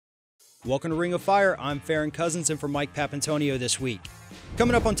Welcome to Ring of Fire. I'm Farron Cousins, and for Mike Papantonio this week.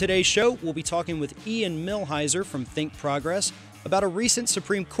 Coming up on today's show, we'll be talking with Ian Millhiser from Think Progress about a recent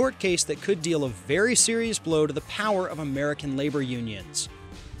Supreme Court case that could deal a very serious blow to the power of American labor unions.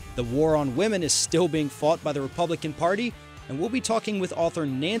 The war on women is still being fought by the Republican Party, and we'll be talking with author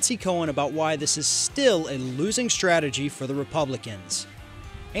Nancy Cohen about why this is still a losing strategy for the Republicans.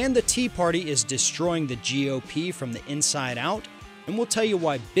 And the Tea Party is destroying the GOP from the inside out, and we'll tell you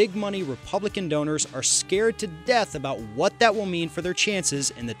why big money Republican donors are scared to death about what that will mean for their chances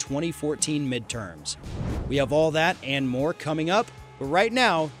in the 2014 midterms. We have all that and more coming up, but right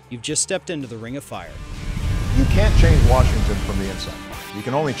now, you've just stepped into the Ring of Fire. You can't change Washington from the inside. You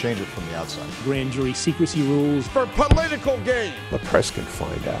can only change it from the outside. Grand jury secrecy rules. For political gain. The press can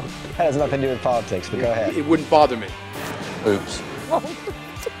find out. That has nothing to do with politics, but go ahead. It wouldn't bother me. Oops.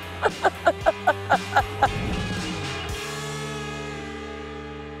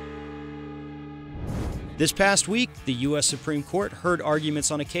 This past week, the U.S. Supreme Court heard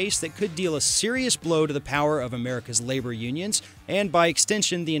arguments on a case that could deal a serious blow to the power of America's labor unions and, by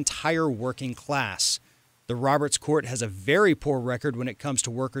extension, the entire working class. The Roberts Court has a very poor record when it comes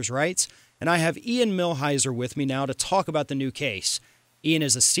to workers' rights, and I have Ian Millhiser with me now to talk about the new case. Ian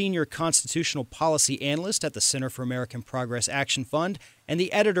is a senior constitutional policy analyst at the Center for American Progress Action Fund and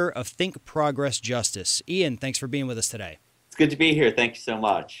the editor of Think Progress Justice. Ian, thanks for being with us today. It's good to be here. Thank you so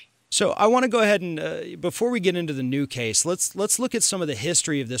much. So I want to go ahead and, before we get into the new case, let's look at some of the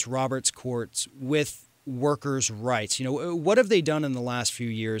history of this Roberts Court with workers' rights. You know, what have they done in the last few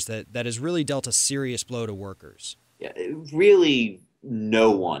years that has really dealt a serious blow to workers? Yeah, really,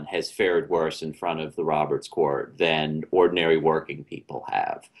 no one has fared worse in front of the Roberts Court than ordinary working people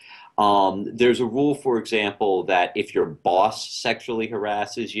have. There's a rule, for example, that if your boss sexually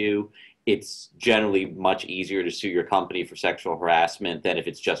harasses you, it's generally much easier to sue your company for sexual harassment than if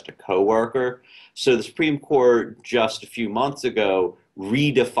it's just a coworker. So the Supreme Court just a few months ago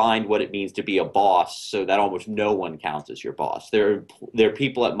redefined what it means to be a boss so that almost no one counts as your boss. There are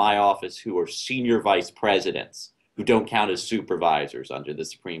people at my office who are senior vice presidents who don't count as supervisors under the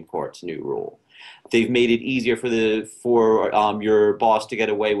Supreme Court's new rule. They've made it easier for your boss to get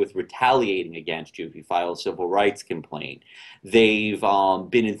away with retaliating against you if you file a civil rights complaint. They've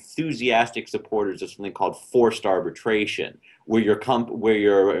been enthusiastic supporters of something called forced arbitration, where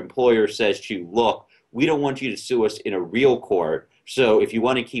your employer says to you, look, we don't want you to sue us in a real court, so if you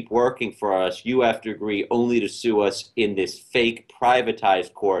want to keep working for us, you have to agree only to sue us in this fake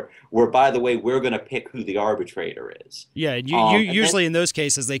privatized court where, by the way, we're going to pick who the arbitrator is. Yeah, usually in those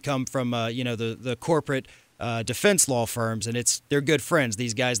cases they come from the corporate defense law firms, and they're good friends.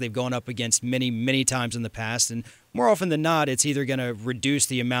 These guys they've gone up against many times in the past, and more often than not, it's either going to reduce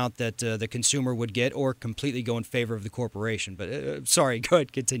the amount that the consumer would get or completely go in favor of the corporation. But sorry, go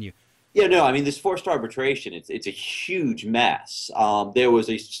ahead, continue. Yeah, no, I mean, this forced arbitration, it's a huge mess. There was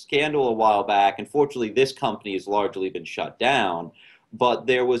a scandal a while back. Unfortunately, this company has largely been shut down. But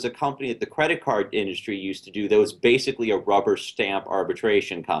there was a company that the credit card industry used to do that was basically a rubber stamp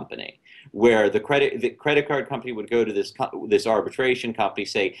arbitration company, where the credit card company would go to this arbitration company,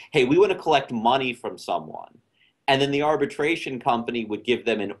 say, hey, we want to collect money from someone. And then the arbitration company would give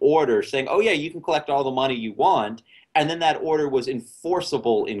them an order saying, oh, yeah, you can collect all the money you want. And then that order was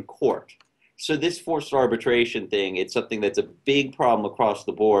enforceable in court. So this forced arbitration thing, it's something that's a big problem across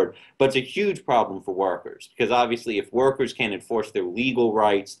the board, but it's a huge problem for workers. Because obviously if workers can't enforce their legal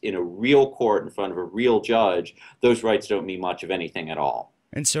rights in a real court in front of a real judge, those rights don't mean much of anything at all.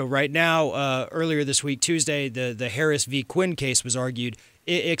 And so right now, earlier this week, Tuesday, the Harris v. Quinn case was argued.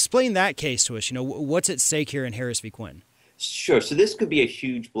 Explain that case to us. You know, what's at stake here in Harris v. Quinn? Sure. So this could be a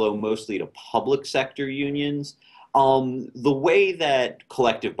huge blow mostly to public sector unions. The way that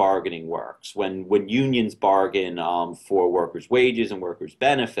collective bargaining works, when unions bargain for workers' wages and workers'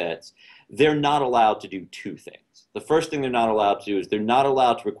 benefits, they're not allowed to do two things. The first thing they're not allowed to do is they're not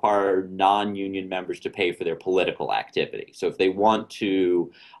allowed to require non-union members to pay for their political activity. So if they want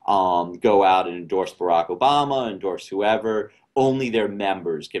to go out and endorse Barack Obama, endorse whoever, only their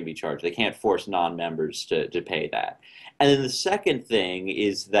members can be charged. They can't force non-members to pay that. And then the second thing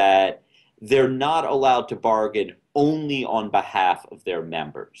is that they're not allowed to bargain only on behalf of their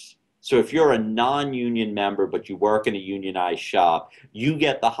members. So if you're a non-union member but you work in a unionized shop, you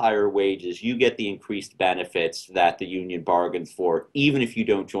get the higher wages, you get the increased benefits that the union bargains for, even if you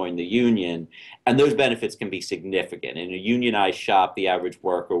don't join the union. And those benefits can be significant. In a unionized shop, the average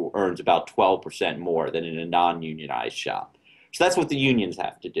worker earns about 12% more than in a non-unionized shop. So that's what the unions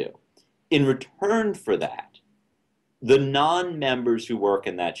have to do. In return for that, The non-members who work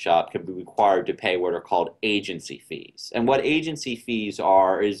in that shop can be required to pay what are called agency fees. And what agency fees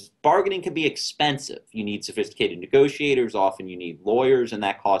are is bargaining can be expensive. You need sophisticated negotiators, often you need lawyers, and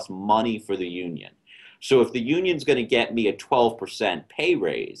that costs money for the union. So if the union's going to get me a 12% pay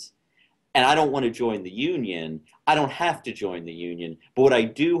raise, and I don't want to join the union, I don't have to join the union. But what I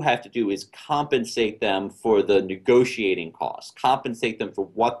do have to do is compensate them for the negotiating costs, compensate them for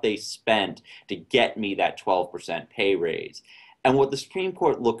what they spent to get me that 12% pay raise. And what the Supreme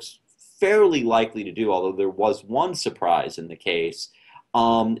Court looks fairly likely to do, although there was one surprise in the case,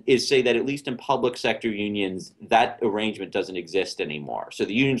 is say that at least in public sector unions, that arrangement doesn't exist anymore. So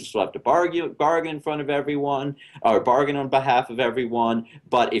the unions still have to bargain in front of everyone, or bargain on behalf of everyone.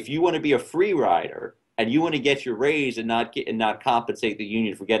 But if you want to be a free rider and you want to get your raise and not compensate the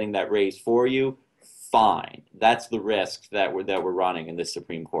union for getting that raise for you, fine. That's the risk that we're running in this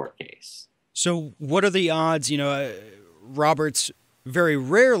Supreme Court case. So what are the odds? Roberts very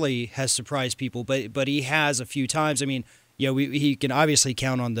rarely has surprised people, but he has a few times. I mean, he can obviously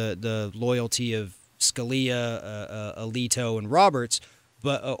count on the loyalty of Scalia, Alito, and Roberts,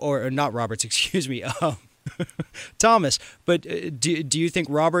 but or not Roberts, excuse me, Thomas. But do you think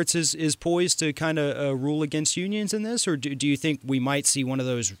Roberts is poised to kind of rule against unions in this, or do you think we might see one of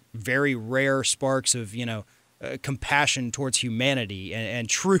those very rare sparks of compassion towards humanity and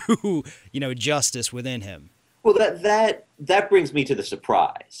true justice within him? Well, that brings me to the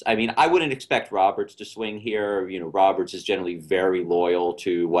surprise. I mean, I wouldn't expect Roberts to swing here. Roberts is generally very loyal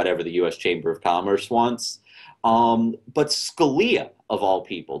to whatever the U.S. Chamber of Commerce wants. But Scalia, of all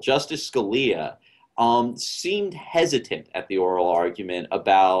people, Justice Scalia, seemed hesitant at the oral argument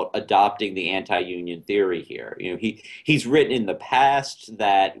about adopting the anti-union theory here. He's written in the past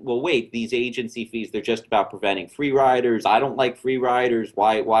that, well, wait, these agency fees, they're just about preventing free riders. I don't like free riders.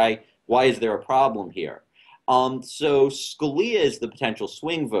 Why is there a problem here? So Scalia is the potential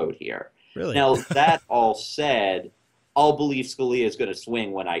swing vote here. Really? Now, that all said, I'll believe Scalia is going to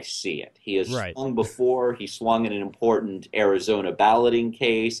swing when I see it. He has swung before. He swung in an important Arizona balloting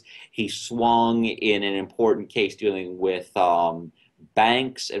case. He swung in an important case dealing with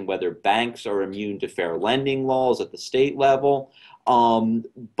banks and whether banks are immune to fair lending laws at the state level.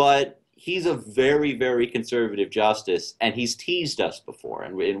 But he's a very, very conservative justice, and he's teased us before.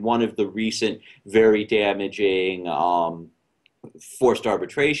 And in one of the recent very damaging forced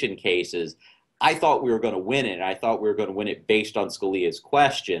arbitration cases, I thought we were going to win it. I thought we were going to win it based on Scalia's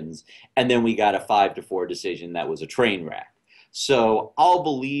questions, and then we got a 5-4 decision that was a train wreck. So I'll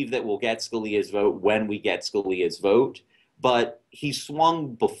believe that we'll get Scalia's vote when we get Scalia's vote, but he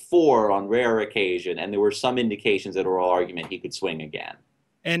swung before on rare occasion, and there were some indications at oral argument he could swing again.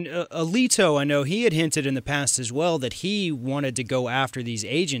 And Alito, I know he had hinted in the past as well that he wanted to go after these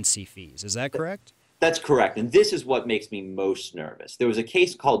agency fees. Is that correct? That's correct. And this is what makes me most nervous. There was a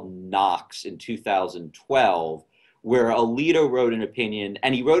case called Knox in 2012 where Alito wrote an opinion,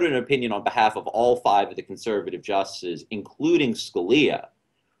 and he wrote an opinion on behalf of all 5 of the conservative justices, including Scalia,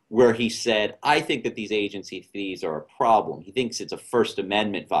 where he said, I think that these agency fees are a problem. He thinks it's a First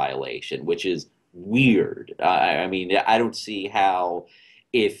Amendment violation, which is weird. I mean, I don't see how,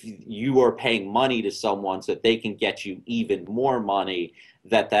 if you are paying money to someone so that they can get you even more money,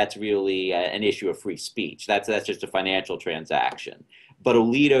 that's really an issue of free speech. That's just a financial transaction. But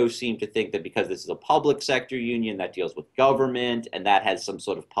Alito seemed to think that because this is a public sector union that deals with government and that has some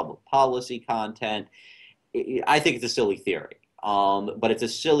sort of public policy content, I think it's a silly theory. But it's a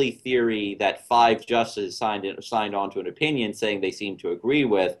silly theory that 5 justices signed on to an opinion saying they seem to agree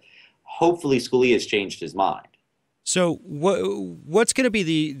with. Hopefully Scalia has changed his mind. So what's going to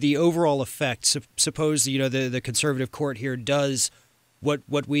be the overall effect? Suppose the conservative court here does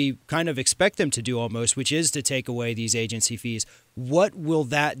what we kind of expect them to do almost, which is to take away these agency fees. What will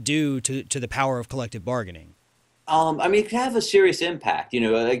that do to the power of collective bargaining? I mean, it could have a serious impact.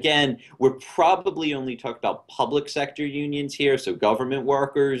 Again, we're probably only talking about public sector unions here, so government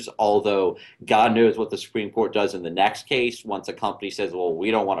workers, although God knows what the Supreme Court does in the next case once a company says, well,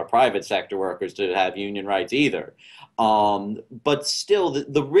 we don't want our private sector workers to have union rights either. But still,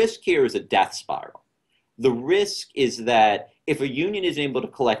 the risk here is a death spiral. The risk is that if a union is able to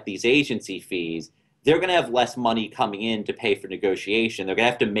collect these agency fees, they're going to have less money coming in to pay for negotiation. They're going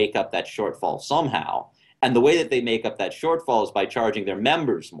to have to make up that shortfall somehow. And the way that they make up that shortfall is by charging their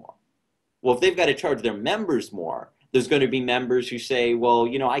members more. Well, if they've got to charge their members more, there's going to be members who say, well,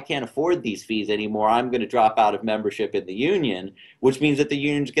 I can't afford these fees anymore. I'm going to drop out of membership in the union, which means that the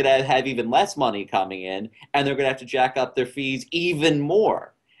union's going to have even less money coming in, and they're going to have to jack up their fees even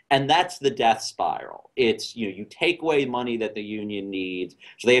more. And that's the death spiral. It's, you take away money that the union needs,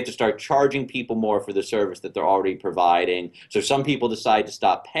 so they have to start charging people more for the service that they're already providing. So some people decide to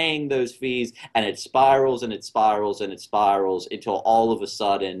stop paying those fees, and it spirals and it spirals and it spirals until all of a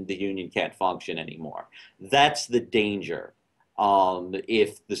sudden the union can't function anymore. That's the danger.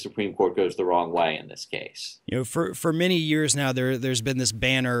 If the Supreme Court goes the wrong way in this case. For many years now, there's been this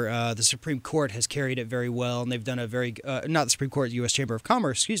banner. The Supreme Court has carried it very well, and they've done a very not the Supreme Court, the U.S. Chamber of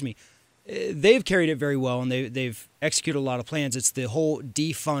Commerce, excuse me. They've carried it very well, and they've executed a lot of plans. It's the whole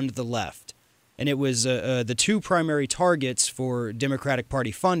defund the left, and it was the two primary targets for Democratic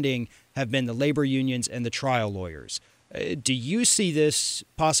Party funding have been the labor unions and the trial lawyers. Do you see this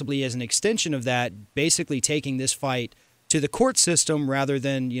possibly as an extension of that, basically taking this fight to the court system rather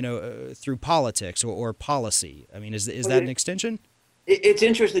than, through politics or policy? I mean, is that an extension? It's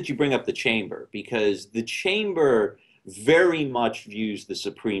interesting that you bring up the chamber, because the chamber very much views the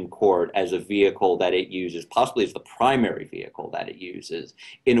Supreme Court as a vehicle that it uses, possibly as the primary vehicle that it uses,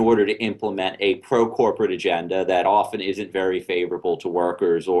 in order to implement a pro-corporate agenda that often isn't very favorable to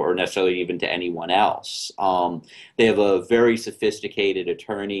workers or necessarily even to anyone else. They have a very sophisticated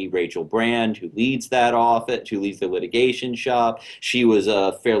attorney, Rachel Brand, who leads that office, who leads the litigation shop. She was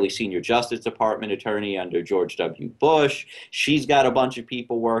a fairly senior Justice Department attorney under George W. Bush. She's got a bunch of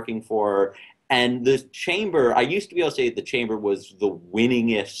people working for her. And the chamber, I used to be able to say the chamber was the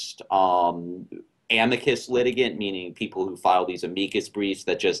winningest amicus litigant, meaning people who file these amicus briefs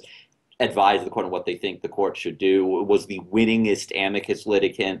that just advise the court on what they think the court should do. It was the winningest amicus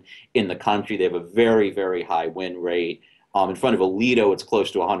litigant in the country. They have a very, very high win rate. In front of Alito, it's close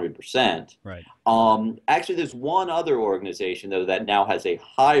to 100%. Right. Actually, there's one other organization, though, that now has a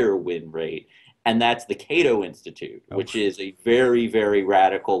higher win rate, and that's the Cato Institute, which is a very, very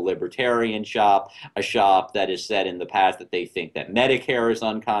radical libertarian shop, a shop that has said in the past that they think that Medicare is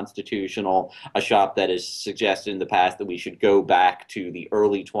unconstitutional, a shop that has suggested in the past that we should go back to the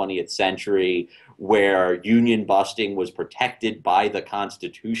early 20th century where union busting was protected by the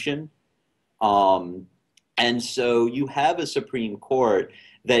Constitution. And so you have a Supreme Court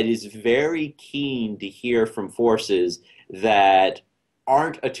that is very keen to hear from forces that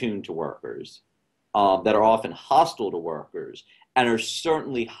aren't attuned to workers, that are often hostile to workers, and are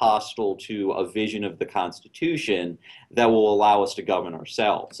certainly hostile to a vision of the Constitution that will allow us to govern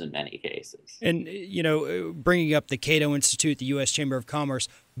ourselves in many cases. And, bringing up the Cato Institute, the U.S. Chamber of Commerce,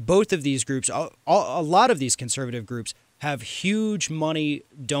 both of these groups, a lot of these conservative groups have huge money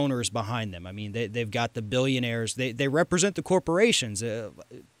donors behind them. I mean, they've got the billionaires. They represent the corporations.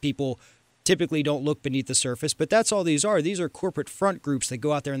 People typically don't look beneath the surface, but that's all these are. These are corporate front groups that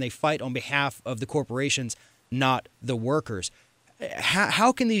go out there and they fight on behalf of the corporations, not the workers.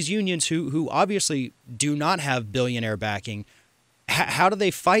 How can these unions who obviously do not have billionaire backing, how do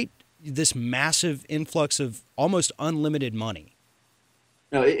they fight this massive influx of almost unlimited money?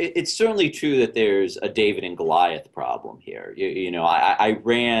 No, it's certainly true that there's a David and Goliath problem here. I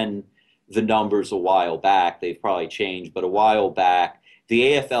ran the numbers a while back. They've probably changed, but a while back, the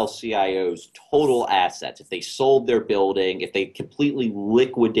AFL-CIO's total assets, if they sold their building, if they completely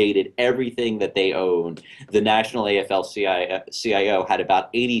liquidated everything that they owned, the National AFL-CIO had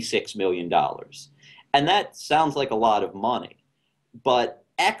about $86 million. And that sounds like a lot of money. But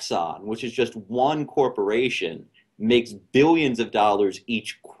Exxon, which is just one corporation, makes billions of dollars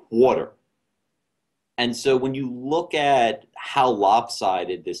each quarter. And so when you look at how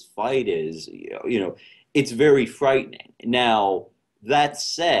lopsided this fight is, it's very frightening. Now, that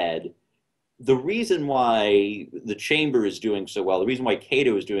said, the reason why the chamber is doing so well, the reason why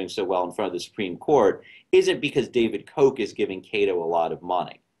Cato is doing so well in front of the Supreme Court isn't because David Koch is giving Cato a lot of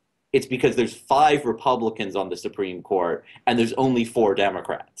money. It's because there's 5 Republicans on the Supreme Court and there's only 4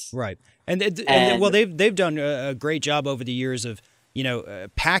 Democrats. Right. And they've done a great job over the years of,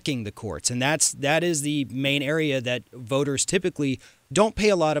 packing the courts. And that is the main area that voters typically don't pay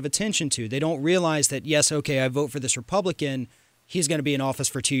a lot of attention to. They don't realize that, yes, okay, I vote for this Republican. He's going to be in office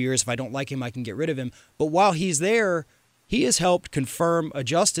for 2 years. If I don't like him, I can get rid of him. But while he's there, he has helped confirm a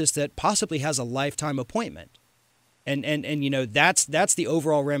justice that possibly has a lifetime appointment. And that's the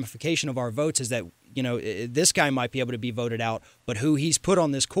overall ramification of our votes is that, this guy might be able to be voted out, but who he's put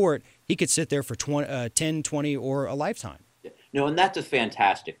on this court, he could sit there for 10, 20, or a lifetime. No, and that's a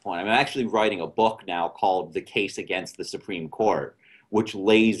fantastic point. I'm actually writing a book now called The Case Against the Supreme Court, which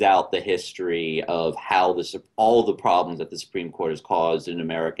lays out the history of how all the problems that the Supreme Court has caused in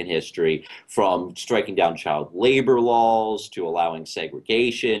American history, from striking down child labor laws to allowing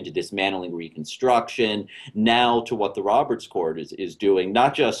segregation to dismantling Reconstruction, now to what the Roberts Court is doing,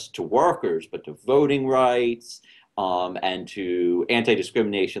 not just to workers, but to voting rights, and to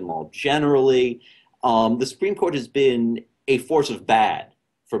anti-discrimination law generally. The Supreme Court has been a force of bad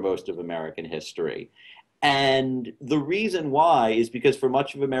for most of American history. And the reason why is because for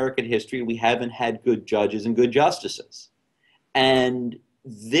much of American history, we haven't had good judges and good justices. And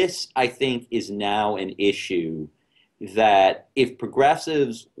this, I think, is now an issue that if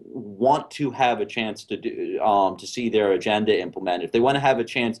progressives want to have a chance to do, to see their agenda implemented, if they want to have a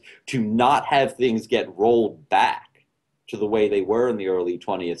chance to not have things get rolled back to the way they were in the early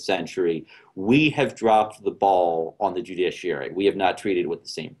 20th century, we have dropped the ball on the judiciary. We have not treated it with the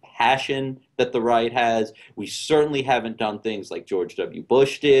same passion that the right has. We certainly haven't done things like George W.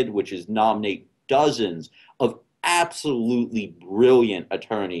 Bush did, which is nominate dozens of absolutely brilliant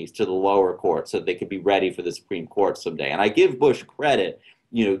attorneys to the lower court so that they could be ready for the Supreme Court someday. And I give Bush credit.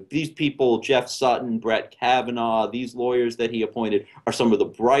 You know, these people, Jeff Sutton, Brett Kavanaugh, these lawyers that he appointed are some of the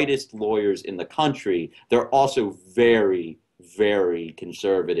brightest lawyers in the country. They're also very, very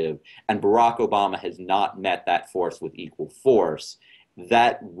conservative. And Barack Obama has not met that force with equal force.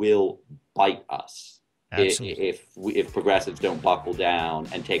 That will bite us if progressives don't buckle down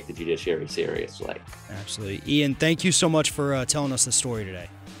and take the judiciary seriously. Absolutely. Ian, thank you so much for telling us the story today.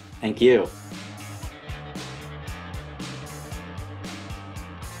 Thank you.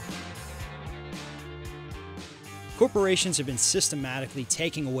 Corporations have been systematically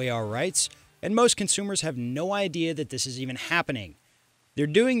taking away our rights, and most consumers have no idea that this is even happening. They're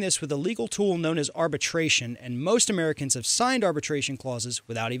doing this with a legal tool known as arbitration, and most Americans have signed arbitration clauses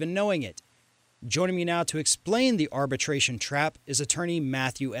without even knowing it. Joining me now to explain the arbitration trap is attorney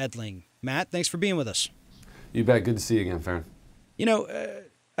Matthew Edling. Matt, thanks for being with us. You bet. Good to see you again, Farron. You know,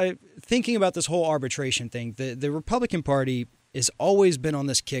 thinking about this whole arbitration thing, the Republican Party has always been on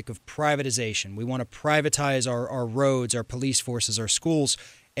this kick of privatization. We want to privatize our roads, our police forces, our schools.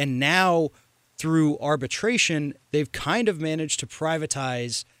 And now, through arbitration, they've kind of managed to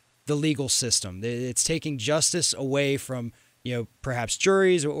privatize the legal system. It's taking justice away from, you know, perhaps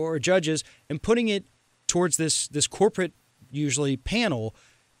juries or judges and putting it towards this corporate, usually, panel.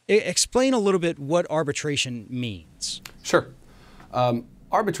 Explain a little bit what arbitration means. Sure.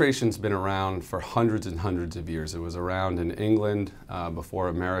 Arbitration's been around for hundreds and hundreds of years. It was around in England before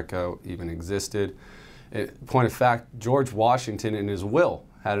America even existed. Point of fact, George Washington in his will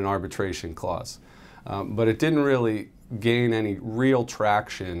had an arbitration clause, but it didn't really gain any real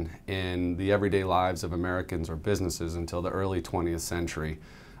traction in the everyday lives of Americans or businesses until the early 20th century,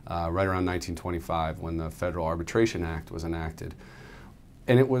 right around 1925 when the Federal Arbitration Act was enacted.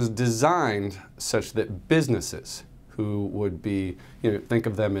 And it was designed such that businesses who would be, you know, think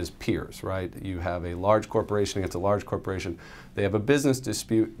of them as peers, right? You have a large corporation against a large corporation. They have a business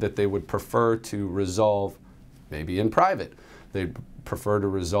dispute that they would prefer to resolve maybe in private. They'd prefer to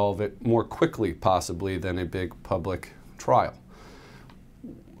resolve it more quickly, possibly, than a big public trial.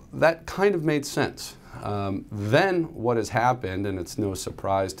 That kind of made sense. Then what has happened, and it's no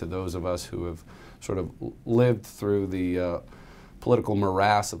surprise to those of us who have sort of lived through the political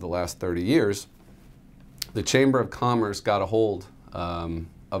morass of the last 30 years, the Chamber of Commerce got a hold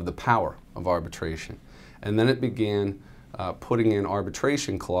of the power of arbitration. And then it began putting in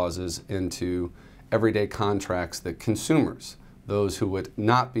arbitration clauses into everyday contracts that consumers, those who would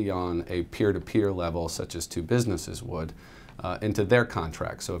not be on a peer-to-peer level, such as two businesses would, into their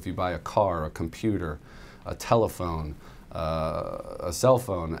contracts. So if you buy a car, a computer, a telephone, a cell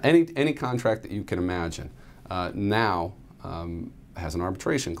phone, any contract that you can imagine, now has an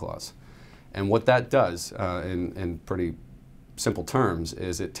arbitration clause. And what that does, in pretty simple terms,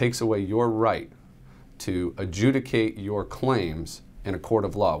 is it takes away your right to adjudicate your claims in a court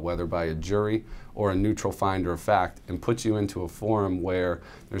of law, whether by a jury or a neutral finder of fact, and puts you into a forum where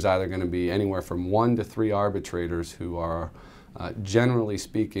there's either going to be anywhere from 1 to 3 arbitrators who are, generally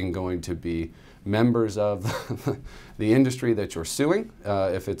speaking, going to be members of the industry that you're suing,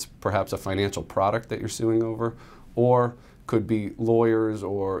 if it's perhaps a financial product that you're suing over, or could be lawyers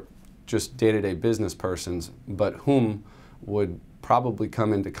or just day-to-day business persons, but whom would probably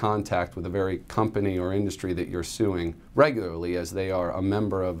come into contact with the very company or industry that you're suing regularly, as they are a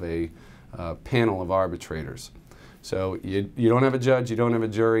member of a panel of arbitrators. So you don't have a judge, you don't have a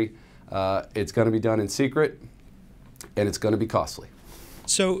jury, it's going to be done in secret, and it's going to be costly.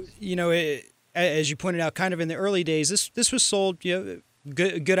 So, you know, as you pointed out, kind of in the early days, this was sold, you know,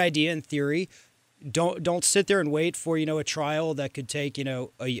 good idea in theory. Don't sit there and wait for, you know, a trial that could take, you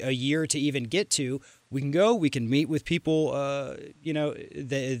know, a year to even get to. We can go, we can meet with people, you know,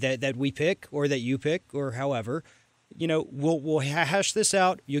 that we pick or that you pick or however. You know, we'll hash this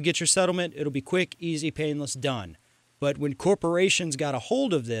out. You'll get your settlement. It'll be quick, easy, painless, done. But when corporations got a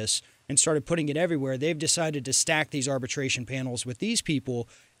hold of this and started putting it everywhere, they've decided to stack these arbitration panels with these people,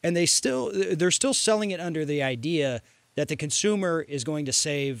 and they're still selling it under the idea that the consumer is going to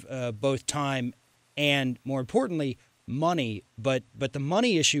save both time and, more importantly, money. But the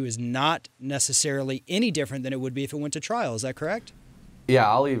money issue is not necessarily any different than it would be if it went to trial. Is that correct?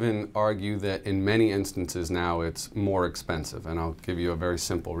 Yeah, I'll even argue that in many instances now it's more expensive, and I'll give you a very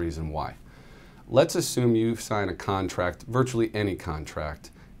simple reason why. Let's assume you sign a contract, virtually any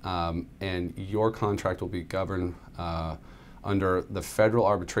contract, and your contract will be governed under the Federal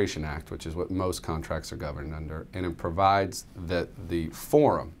Arbitration Act, which is what most contracts are governed under, and it provides that the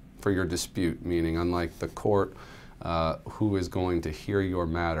forum for your dispute, meaning unlike the court who is going to hear your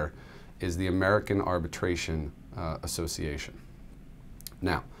matter, is the American Arbitration Association.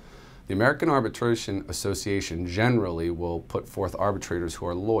 Now, the American Arbitration Association generally will put forth arbitrators who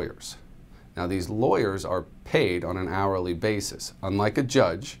are lawyers. Now, these lawyers are paid on an hourly basis, unlike a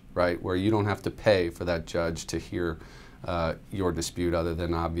judge, right, where you don't have to pay for that judge to hear your dispute, other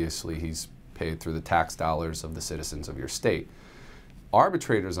than obviously he's paid through the tax dollars of the citizens of your state.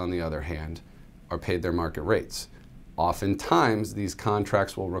 Arbitrators, on the other hand, are paid their market rates. Oftentimes, these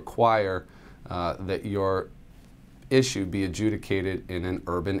contracts will require that your issue be adjudicated in an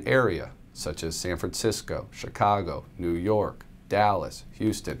urban area, such as San Francisco, Chicago, New York, Dallas,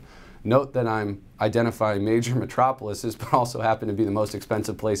 Houston. Note that I'm identifying major metropolises, but also happen to be the most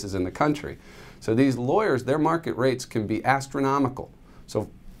expensive places in the country. So these lawyers, their market rates can be astronomical. So,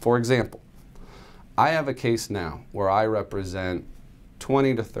 for example, I have a case now where I represent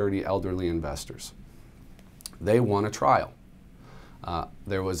 20 to 30 elderly investors. They won a trial.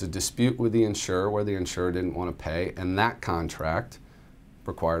 There was a dispute with the insurer where the insurer didn't want to pay, and that contract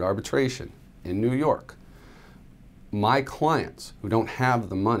required arbitration in New York. My clients, who don't have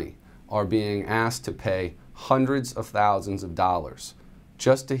the money, are being asked to pay hundreds of thousands of dollars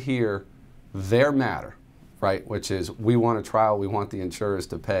just to hear their matter, right, which is we want a trial, we want the insurers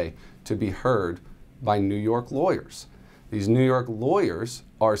to pay, to be heard by New York lawyers. These New York lawyers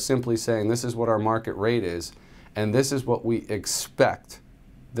are simply saying this is what our market rate is, and this is what we expect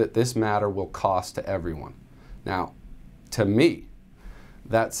that this matter will cost to everyone. Now, to me,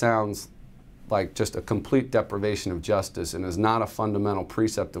 that sounds like just a complete deprivation of justice and is not a fundamental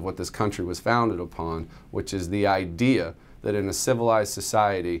precept of what this country was founded upon, which is the idea that in a civilized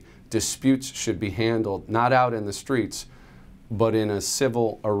society, disputes should be handled not out in the streets, but in a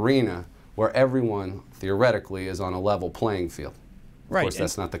civil arena where everyone, theoretically, is on a level playing field. Right. Of course,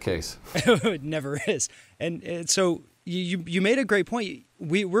 that's not the case. It never is. And so you made a great point.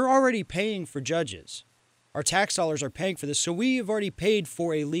 We're already paying for judges. Our tax dollars are paying for this, so we have already paid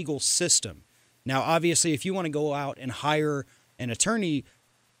for a legal system. Now, obviously, if you want to go out and hire an attorney,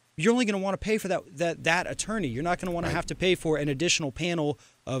 you're only going to want to pay for that attorney. You're not going to want to have to pay for an additional panel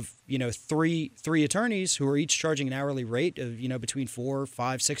of three attorneys who are each charging an hourly rate of between $400,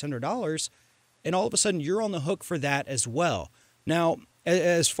 $500, $600, and all of a sudden you're on the hook for that as well. Now,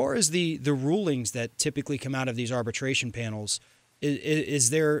 as far as the rulings that typically come out of these arbitration panels,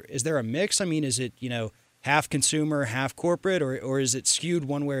 is there a mix? I mean, is it half consumer, half corporate, or is it skewed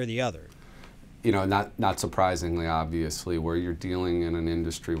one way or the other? Not surprisingly, obviously, where you're dealing in an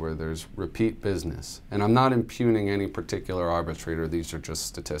industry where there's repeat business. And I'm not impugning any particular arbitrator, these are just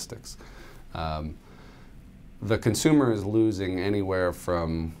statistics. The consumer is losing anywhere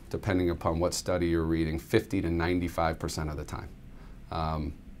from, depending upon what study you're reading, 50 to 95% of the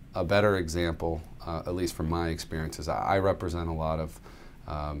time. A better example, at least from my experiences, I represent a lot of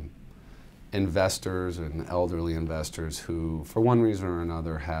investors and elderly investors who, for one reason or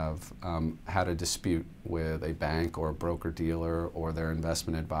another, have had a dispute with a bank or a broker-dealer or their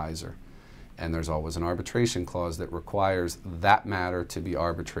investment advisor. And there's always an arbitration clause that requires that matter to be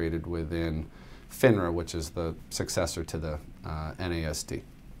arbitrated within FINRA, which is the successor to the NASD.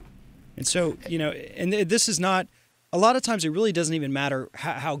 And so, and this is not, a lot of times it really doesn't even matter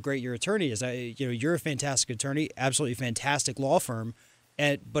how great your attorney is. You're a fantastic attorney, absolutely fantastic law firm.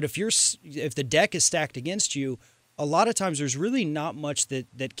 But if the deck is stacked against you, a lot of times there's really not much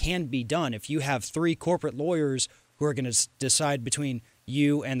that can be done. If you have three corporate lawyers who are going to decide between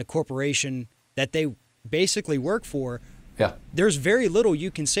you and the corporation that they basically work for, there's very little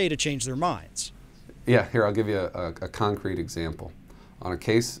you can say to change their minds. Yeah, here, I'll give you a concrete example. On a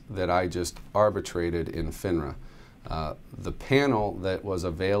case that I just arbitrated in FINRA, the panel that was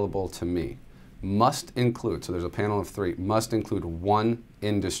available to me must include, so there's a panel of three, must include one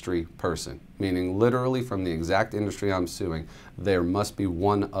industry person, meaning literally from the exact industry I'm suing, there must be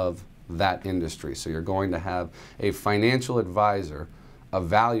one of that industry. So you're going to have a financial advisor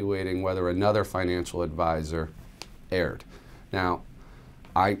evaluating whether another financial advisor erred. Now,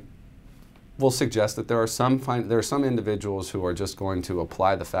 I will suggest that there are some individuals who are just going to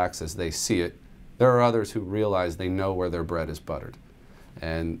apply the facts as they see it. There are others who realize they know where their bread is buttered.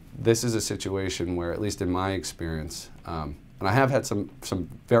 And this is a situation where, at least in my experience, and I have had some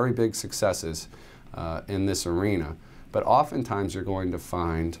very big successes in this arena, but oftentimes you're going to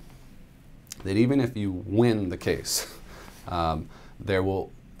find that even if you win the case,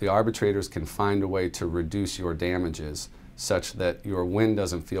 the arbitrators can find a way to reduce your damages such that your win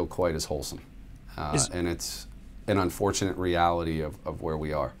doesn't feel quite as wholesome. And it's an unfortunate reality of where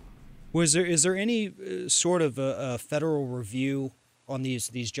we are. Is there any sort of a federal review on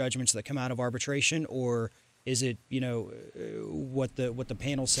these judgments that come out of arbitration, or is it, what the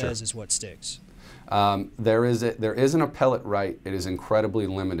panel says Sure. is what sticks? There is an appellate right. It is incredibly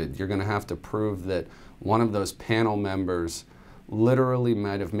limited. You're going to have to prove that one of those panel members literally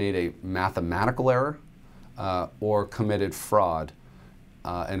might have made a mathematical error or committed fraud.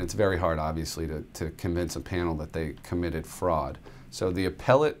 And it's very hard, obviously, to convince a panel that they committed fraud. So the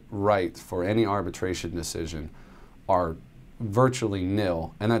appellate rights for any arbitration decision are virtually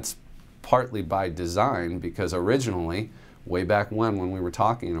nil, and that's partly by design, because originally, way back when we were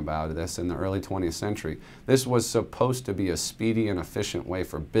talking about this in the early 20th century, this was supposed to be a speedy and efficient way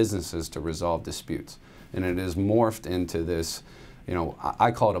for businesses to resolve disputes. And it has morphed into this,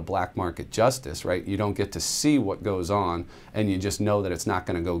 I call it a black market justice, right? You don't get to see what goes on, and you just know that it's not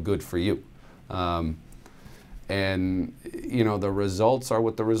going to go good for you. And the results are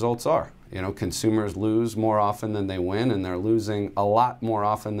what the results are. Consumers lose more often than they win, and they're losing a lot more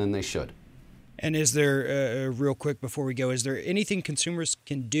often than they should. And is there, real quick before we go, is there anything consumers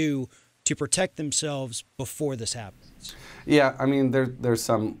can do to protect themselves before this happens? Yeah, I mean, there's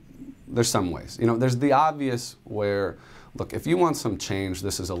some ways. There's the obvious where, look, if you want some change,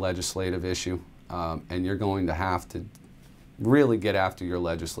 this is a legislative issue, and you're going to have to really get after your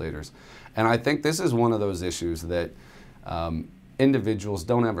legislators. And I think this is one of those issues that individuals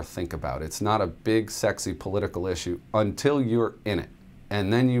don't ever think about. It's not a big, sexy political issue until you're in it.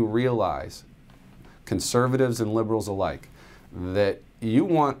 And then you realize, conservatives and liberals alike, that you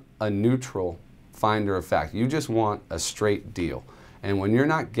want a neutral finder of fact. You just want a straight deal. And when you're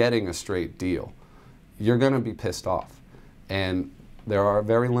not getting a straight deal, you're going to be pissed off. And there are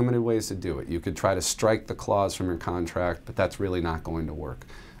very limited ways to do it. You could try to strike the clause from your contract, but that's really not going to work.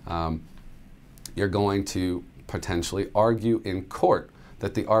 You're going to potentially argue in court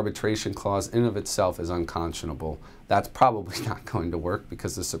that the arbitration clause in of itself is unconscionable. That's probably not going to work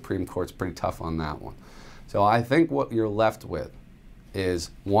because the Supreme Court's pretty tough on that one. So I think what you're left with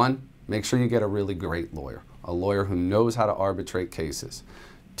is, one, make sure you get a really great lawyer, a lawyer who knows how to arbitrate cases.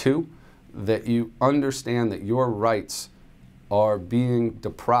 Two, that you understand that your rights are being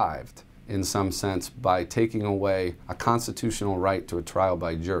deprived in some sense by taking away a constitutional right to a trial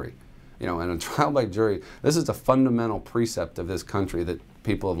by jury. And a trial by jury, this is a fundamental precept of this country that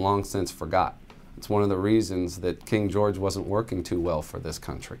people have long since forgot. It's one of the reasons that King George wasn't working too well for this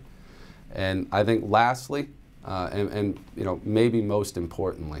country. And I think lastly, and maybe most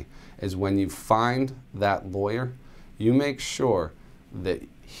importantly, is when you find that lawyer, you make sure that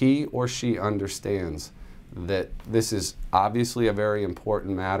he or she understands that this is obviously a very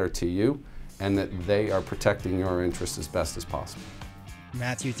important matter to you and that they are protecting your interests as best as possible.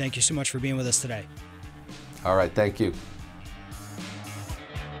 Matthew, thank you so much for being with us today. All right, thank you.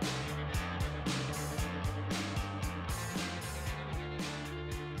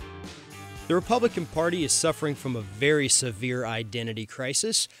 The Republican Party is suffering from a very severe identity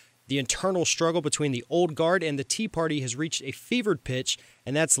crisis. The internal struggle between the old guard and the Tea Party has reached a fevered pitch,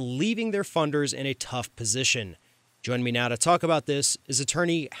 and that's leaving their funders in a tough position. Joining me now to talk about this is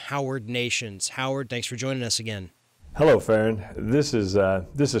attorney Howard Nations. Howard, thanks for joining us again. Hello, Farron. This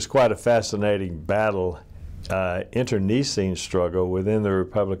is quite a fascinating battle, internecine struggle within the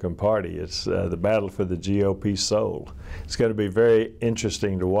Republican Party. It's the battle for the GOP soul. It's going to be very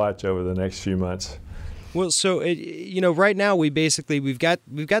interesting to watch over the next few months. Well, so right now we've got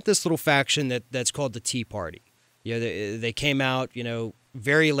this little faction that's called the Tea Party. They came out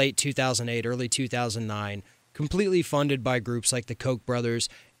very late 2008, early 2009, completely funded by groups like the Koch brothers.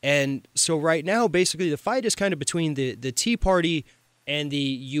 And so right now, basically, the fight is kind of between the Tea Party and the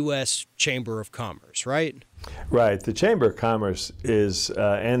U.S. Chamber of Commerce, right? Right. The Chamber of Commerce is,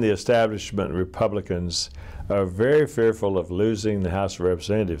 and the establishment Republicans are very fearful of losing the House of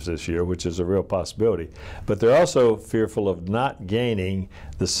Representatives this year, which is a real possibility. But they're also fearful of not gaining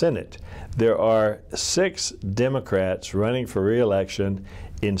the Senate. There are 6 Democrats running for re-election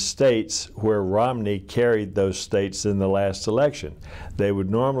in states where Romney carried those states in the last election. They would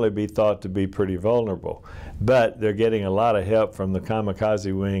normally be thought to be pretty vulnerable, but they're getting a lot of help from the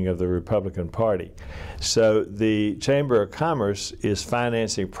kamikaze wing of the Republican Party. So the Chamber of Commerce is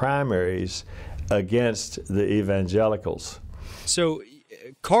financing primaries against the evangelicals. So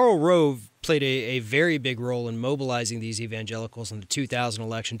Karl Rove played a very big role in mobilizing these evangelicals in the 2000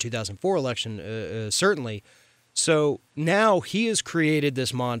 election, 2004 election, certainly. So now he has created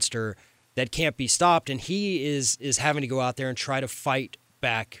this monster that can't be stopped, and he is having to go out there and try to fight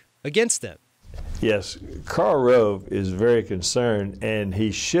back against them. Yes, Karl Rove is very concerned, and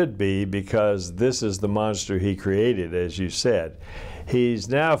he should be, because this is the monster he created, as you said. He's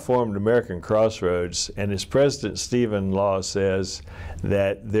now formed American Crossroads, and his president, Stephen Law, says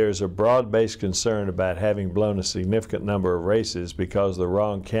that there's a broad-based concern about having blown a significant number of races because the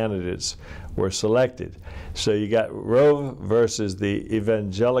wrong candidates were selected. So you got Rove versus the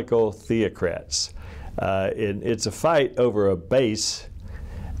evangelical theocrats. And it's a fight over a base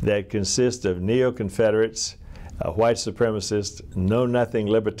that consists of neo-Confederates, white supremacists, know-nothing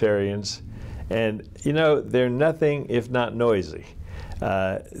libertarians, and, you know, they're nothing if not noisy.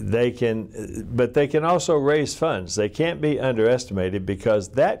 But they can also raise funds. They can't be underestimated, because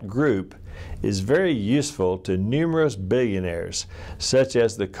that group is very useful to numerous billionaires, such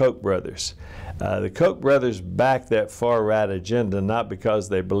as the Koch brothers. The Koch brothers back that far-right agenda not because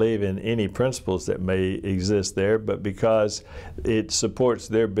they believe in any principles that may exist there, but because it supports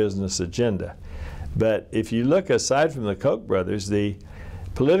their business agenda. But if you look aside from the Koch brothers, the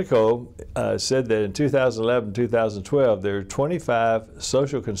Politico said that in 2011, 2012, there are 25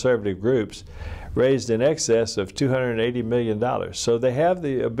 social conservative groups raised in excess of $280 million. So they have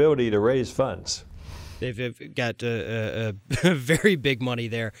the ability to raise funds. They've got very big money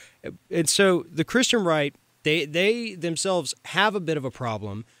there. And so the Christian right, they themselves have a bit of a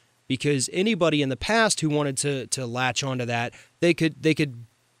problem, because anybody in the past who wanted to latch onto that, they could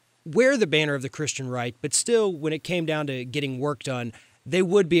wear the banner of the Christian right, but still, when it came down to getting work done, they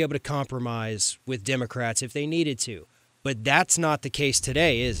would be able to compromise with Democrats if they needed to. But that's not the case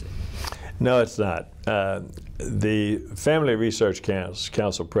today, is it? No, it's not. The Family Research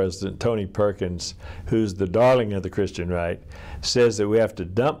Council President, Tony Perkins, who's the darling of the Christian right, says that we have to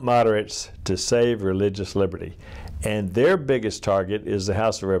dump moderates to save religious liberty. And their biggest target is the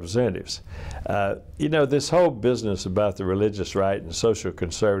House of Representatives. You know, this whole business about the religious right and social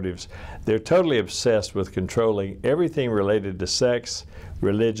conservatives, they're totally obsessed with controlling everything related to sex,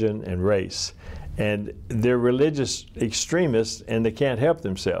 religion, and race. And they're religious extremists, and they can't help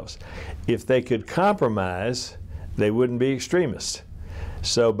themselves. If they could compromise, they wouldn't be extremists.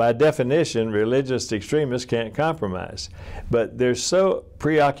 So by definition, religious extremists can't compromise. But they're so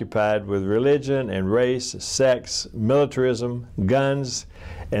preoccupied with religion and race, sex, militarism, guns,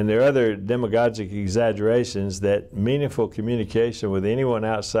 and their other demagogic exaggerations that meaningful communication with anyone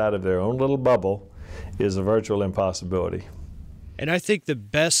outside of their own little bubble is a virtual impossibility. And I think the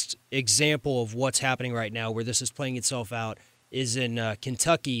best example of what's happening right now, where this is playing itself out, is in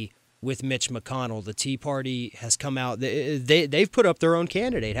Kentucky with Mitch McConnell. The Tea Party has come out. They've put up their own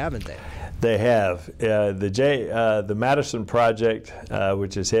candidate, haven't they? They have. The Madison Project,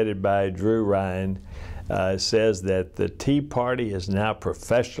 which is headed by Drew Ryan, says that the Tea Party is now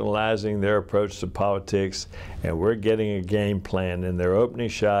professionalizing their approach to politics, and we're getting a game plan, and their opening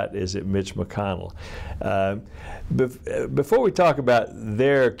shot is at Mitch McConnell. Before we talk about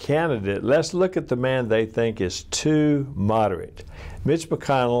their candidate, let's look at the man they think is too moderate. Mitch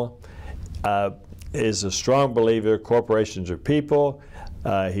McConnell is a strong believer corporations are people.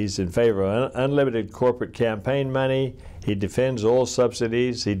 He's in favor of unlimited corporate campaign money. He defends oil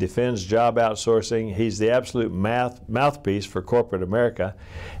subsidies. He defends job outsourcing. He's the absolute mouthpiece for corporate America.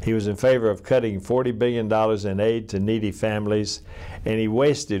 He was in favor of cutting $40 billion in aid to needy families, and he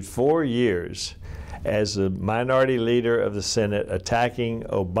wasted 4 years as a minority leader of the Senate attacking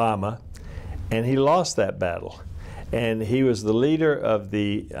Obama, and he lost that battle. And he was the leader of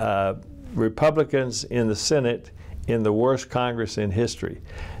the Republicans in the Senate in the worst Congress in history.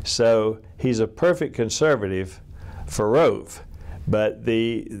 So he's a perfect conservative for Rove. But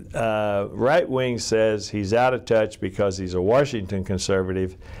the right wing says he's out of touch because he's a Washington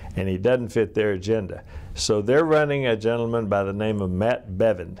conservative and he doesn't fit their agenda. So they're running a gentleman by the name of Matt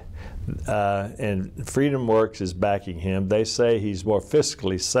Bevin. And Freedom Works is backing him. They say he's more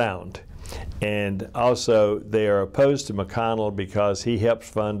fiscally sound. And also, they are opposed to McConnell because he helps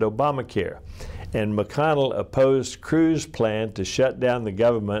fund Obamacare. And McConnell opposed Cruz's plan to shut down the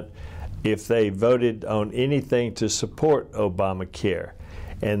government if they voted on anything to support Obamacare.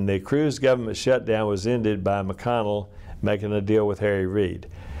 And the Cruz government shutdown was ended by McConnell making a deal with Harry Reid.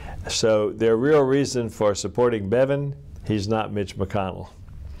 So their real reason for supporting Bevin, he's not Mitch McConnell.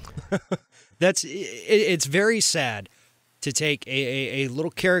 It's very sad to take a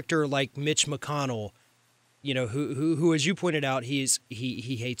little character like Mitch McConnell, you know, who as you pointed out, he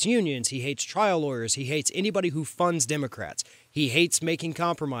hates unions, he hates trial lawyers, he hates anybody who funds Democrats, he hates making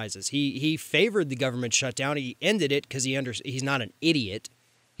compromises. He favored the government shutdown. He ended it because he's not an idiot.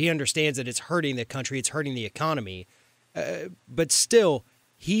 He understands that it's hurting the country, it's hurting the economy, but still,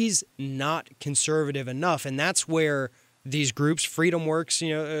 he's not conservative enough, and that's where these groups, Freedom Works,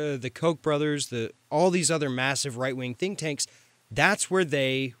 you know, the Koch brothers, all these other massive right-wing think tanks, that's where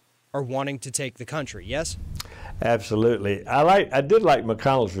they are wanting to take the country. Yes? Absolutely. I did like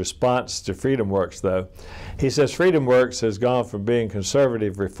McConnell's response to Freedom Works, though. He says Freedom Works has gone from being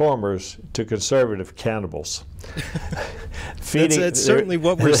conservative reformers to conservative cannibals. That's certainly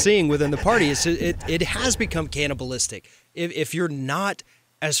what we're seeing within the party. It has become cannibalistic. If you're not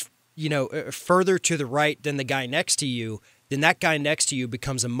as further to the right than the guy next to you, then that guy next to you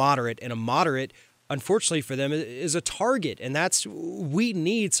becomes a moderate, and a moderate, unfortunately for them, is a target. And we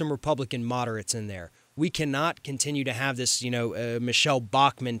need some Republican moderates in there. We cannot continue to have this, Michelle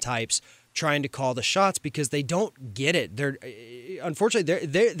Bachmann types trying to call the shots because they don't get it.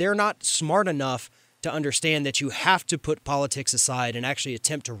 They're not smart enough to understand that you have to put politics aside and actually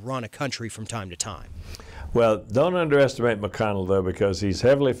attempt to run a country from time to time. Well, don't underestimate McConnell, though, because he's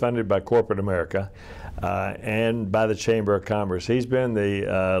heavily funded by corporate America and by the Chamber of Commerce. He's been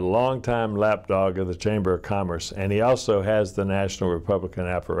the longtime lapdog of the Chamber of Commerce, and he also has the National Republican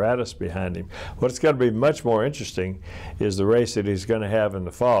apparatus behind him. What's going to be much more interesting is the race that he's going to have in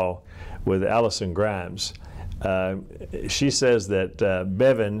the fall with Allison Grimes. She says that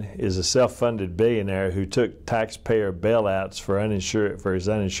Bevin is a self-funded billionaire who took taxpayer bailouts for his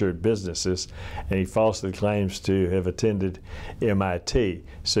uninsured businesses, and he falsely claims to have attended MIT.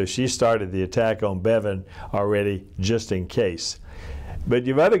 So she started the attack on Bevin already, just in case. But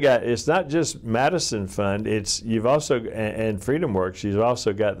you've other got, it's not just Madison Fund, you've also, and Freedom Works, you've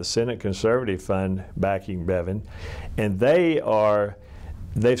also got the Senate Conservative Fund backing Bevin, and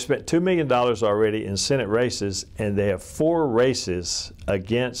they've spent $2 million already in Senate races, and they have 4 races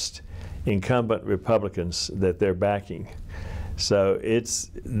against incumbent Republicans that they're backing. So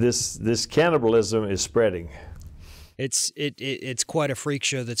this cannibalism is spreading. It's quite a freak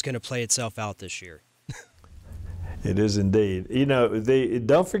show that's going to play itself out this year. It is indeed.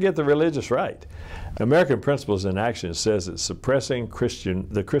 Don't forget the religious right. American Principles in Action says that suppressing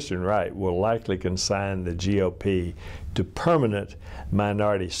the Christian right will likely consign the GOP to permanent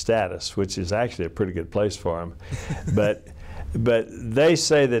minority status, which is actually a pretty good place for them. but they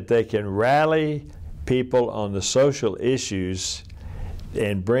say that they can rally people on the social issues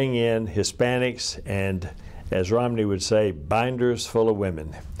and bring in Hispanics and, as Romney would say, binders full of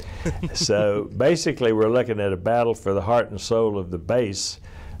women. So basically we're looking at a battle for the heart and soul of the base,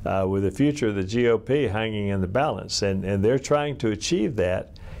 with the future of the GOP hanging in the balance. And they're trying to achieve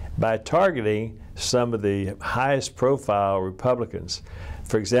that by targeting some of the highest profile Republicans.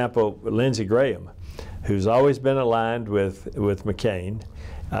 For example, Lindsey Graham, who's always been aligned with McCain,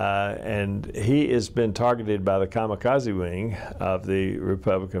 and he has been targeted by the kamikaze wing of the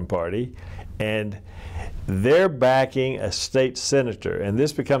Republican Party, and they're backing a state senator, and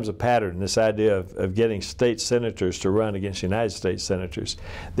this becomes a pattern, this idea of getting state senators to run against United States senators.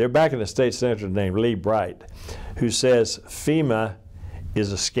 They're backing a state senator named Lee Bright, who says FEMA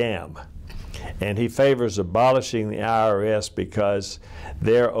is a scam, and he favors abolishing the IRS because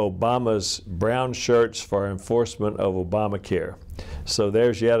they're Obama's brown shirts for enforcement of Obamacare. So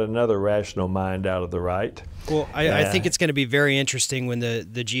there's yet another rational mind out of the right. Well, I think it's going to be very interesting when the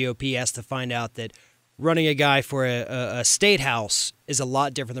GOP has to find out that running a guy for a state house is a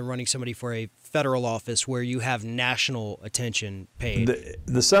lot different than running somebody for a federal office where you have national attention paid.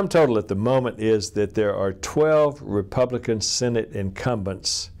 The sum total at the moment is that there are 12 Republican Senate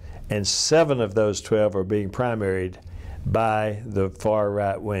incumbents, and 7 of those 12 are being primaried by the far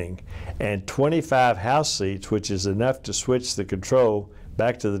right wing, and 25 House seats, which is enough to switch the control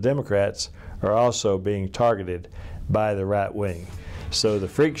back to the Democrats, are also being targeted by the right wing. So the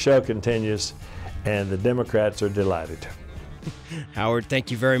freak show continues, and the Democrats are delighted. Howard, thank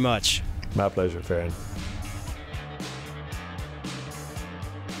you very much. My pleasure, Farron.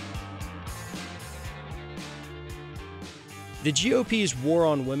 The GOP's war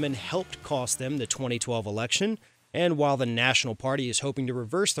on women helped cost them the 2012 election, and while the National Party is hoping to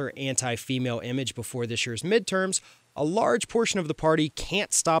reverse their anti-female image before this year's midterms, a large portion of the party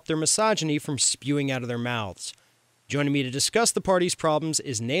can't stop their misogyny from spewing out of their mouths. Joining me to discuss the party's problems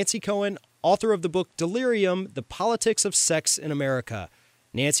is Nancy Cohen, author of the book Delirium, The Politics of Sex in America.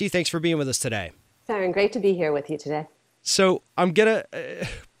 Nancy, thanks for being with us today. Farron, great to be here with you today. So I've got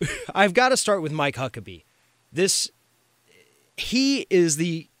to start with Mike Huckabee. He is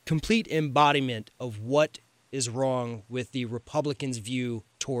the complete embodiment of what is wrong with the Republicans' view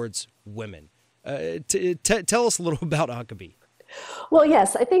towards women. Tell us a little about Huckabee. Well,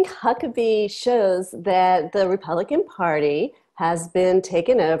 yes, I think Huckabee shows that the Republican Party has been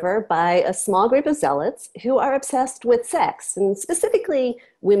taken over by a small group of zealots who are obsessed with sex, and specifically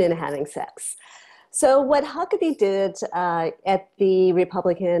women having sex. So what Huckabee did at the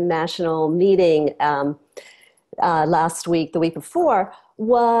Republican National meeting last week, the week before,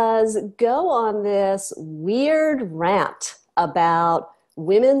 was go on this weird rant about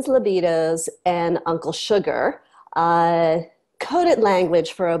women's libidos and Uncle Sugar. Coded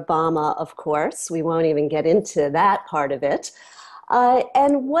language for Obama, of course. We won't even get into that part of it.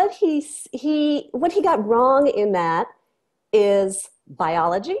 And what he got wrong in that is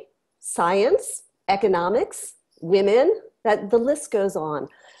biology, science, economics, women, that the list goes on.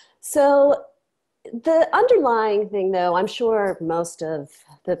 So the underlying thing, though, I'm sure most of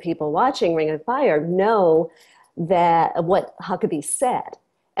the people watching Ring of Fire know that what Huckabee said.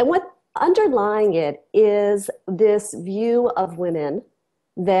 And what underlying it is this view of women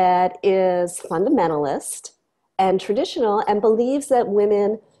that is fundamentalist and traditional and believes that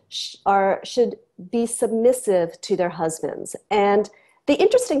women should be submissive to their husbands. And the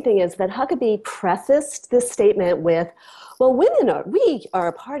interesting thing is that Huckabee prefaced this statement with, well, we are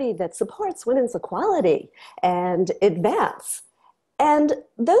a party that supports women's equality and advance. And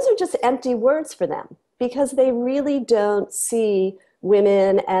those are just empty words for them because they really don't see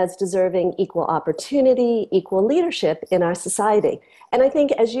women as deserving equal opportunity, equal leadership in our society. And I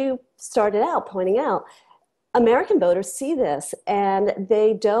think, as you started out pointing out, American voters see this and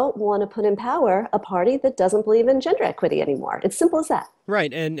they don't want to put in power a party that doesn't believe in gender equity anymore. It's simple as that.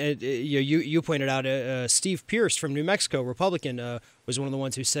 Right. And you pointed out Steve Pierce from New Mexico, Republican, was one of the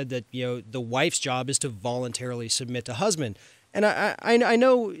ones who said that, the wife's job is to voluntarily submit to husband. And I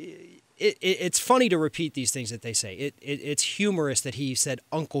know it's funny to repeat these things that they say. It's humorous that he said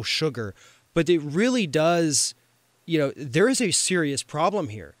Uncle Sugar, but it really does, there is a serious problem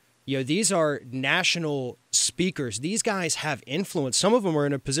here. These are national speakers. These guys have influence. Some of them are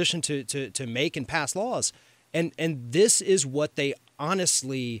in a position to make and pass laws. And this is what they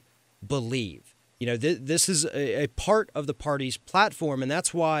honestly believe. This is a part of the party's platform. And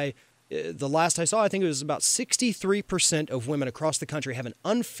that's why the last I saw, I think it was about 63% of women across the country have an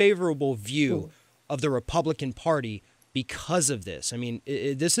unfavorable view of the Republican Party because of this. I mean,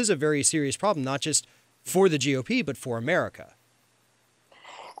 this is a very serious problem, not just for the GOP, but for America.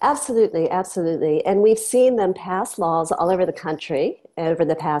 Absolutely, absolutely. And we've seen them pass laws all over the country over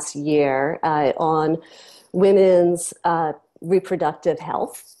the past year on women's reproductive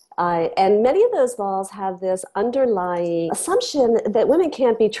health. And many of those laws have this underlying assumption that women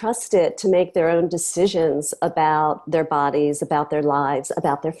can't be trusted to make their own decisions about their bodies, about their lives,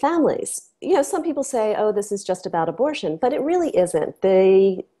 about their families. Some people say, oh, this is just about abortion, but it really isn't.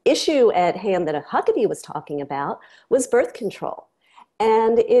 The issue at hand that Huckabee was talking about was birth control.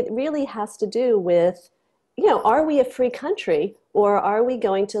 And it really has to do with, are we a free country or are we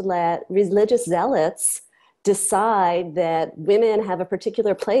going to let religious zealots decide that women have a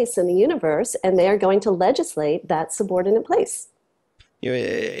particular place in the universe and they are going to legislate that subordinate place?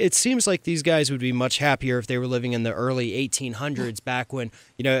 It seems like these guys would be much happier if they were living in the early 1800s, back when,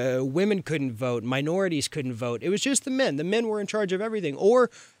 women couldn't vote, minorities couldn't vote. It was just the men. The men were in charge of everything. Or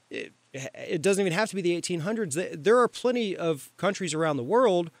it doesn't even have to be the 1800s. There are plenty of countries around the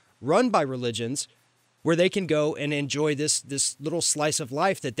world run by religions where they can go and enjoy this little slice of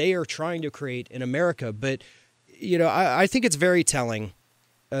life that they are trying to create in America. But, I think it's very telling.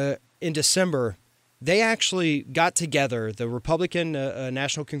 In December, they actually got together, the Republican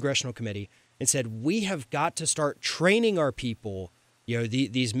National Congressional Committee, and said, we have got to start training our people.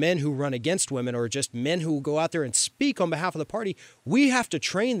 These men who run against women or just men who go out there and speak on behalf of the party, we have to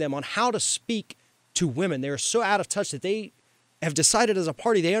train them on how to speak to women. They're so out of touch that they have decided as a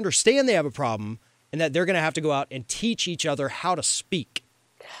party they understand they have a problem and that they're going to have to go out and teach each other how to speak.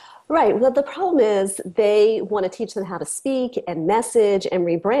 Right. Well, the problem is they want to teach them how to speak and message and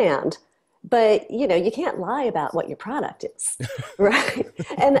rebrand. But, you can't lie about what your product is, right?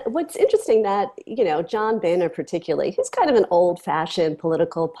 And what's interesting that, John Boehner particularly, he's kind of an old-fashioned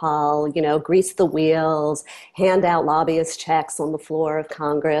political pol, grease the wheels, hand out lobbyist checks on the floor of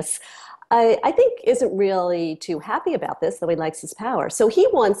Congress. I think isn't really too happy about this, though he likes his power. So he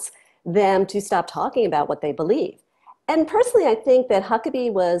wants them to stop talking about what they believe. And personally, I think that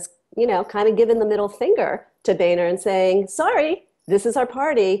Huckabee was, kind of giving the middle finger to Boehner and saying, sorry, this is our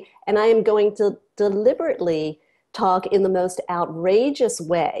party, and I am going to deliberately talk in the most outrageous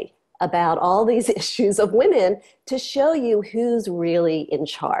way about all these issues of women to show you who's really in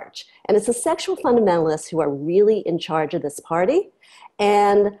charge. And it's the sexual fundamentalists who are really in charge of this party.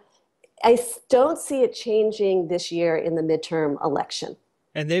 And I don't see it changing this year in the midterm election.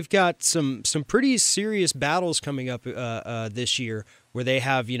 And they've got some pretty serious battles coming up this year, where they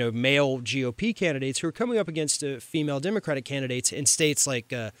have male GOP candidates who are coming up against female Democratic candidates in states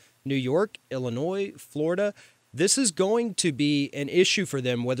like New York, Illinois, Florida. This is going to be an issue for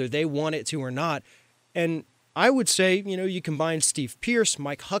them, whether they want it to or not. And I would say, you combine Steve Pearce,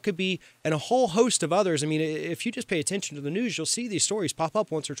 Mike Huckabee, and a whole host of others. I mean, if you just pay attention to the news, you'll see these stories pop up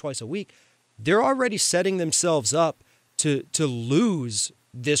once or twice a week. They're already setting themselves up to lose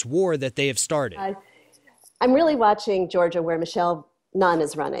this war that they have started. I'm really watching Georgia, where Michelle Nunn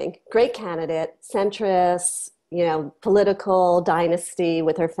is running. Great candidate, centrist, political dynasty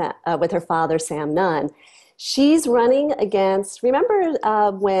with her father, Sam Nunn. She's running against, remember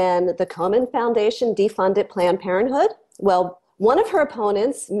when the Cohen Foundation defunded Planned Parenthood? Well, one of her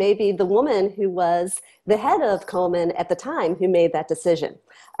opponents may be the woman who was the head of Cohen at the time who made that decision.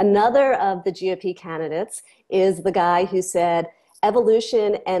 Another of the GOP candidates is the guy who said,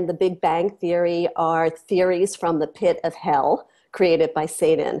 evolution and the Big Bang Theory are theories from the pit of hell created by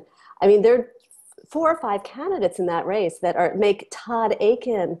Satan. I mean, there are 4 or 5 candidates in that race that make Todd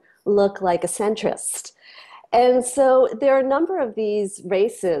Akin look like a centrist. And so there are a number of these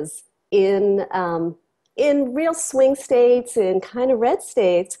races in real swing states and kind of red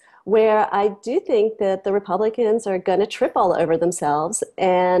states where I do think that the Republicans are going to trip all over themselves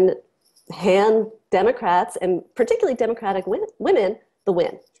and hand Democrats, and particularly Democratic women, the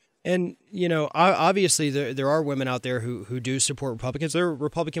win. And, obviously there are women out there who do support Republicans. There are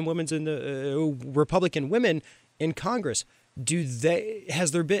Republican women in Congress.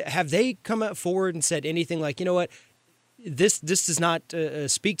 Have they come out forward and said anything like, what, this does not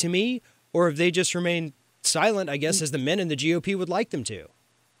speak to me? Or have they just remained silent, I guess, as the men in the GOP would like them to?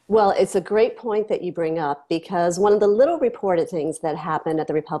 Well, it's a great point that you bring up, because one of the little reported things that happened at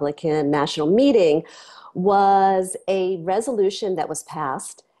the Republican National Meeting was a resolution that was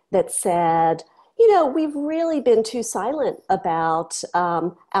passed that said, we've really been too silent about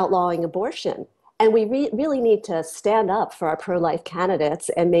outlawing abortion. And we really need to stand up for our pro-life candidates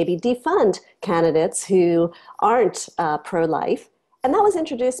and maybe defund candidates who aren't pro-life. And that was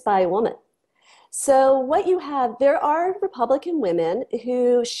introduced by a woman. So what you have, there are Republican women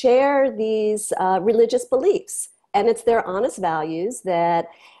who share these religious beliefs, and it's their honest values that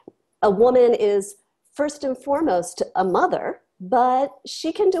a woman is first and foremost a mother, but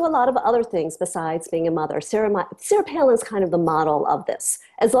she can do a lot of other things besides being a mother. Sarah Palin's kind of the model of this.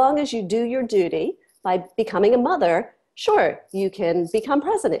 As long as you do your duty by becoming a mother, sure, you can become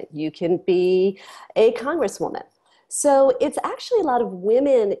president, you can be a congresswoman. So it's actually a lot of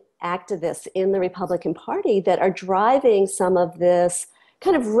women activists in the Republican Party that are driving some of this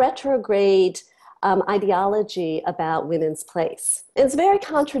kind of retrograde ideology about women's place. It's very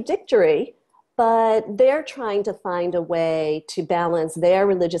contradictory, but they're trying to find a way to balance their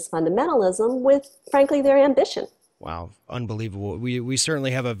religious fundamentalism with, frankly, their ambition. Wow, unbelievable. We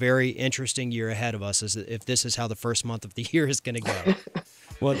certainly have a very interesting year ahead of us if this is how the first month of the year is going to go.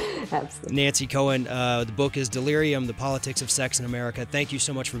 Well, absolutely. Nancy Cohen, the book is Delirium, The Politics of Sex in America. Thank you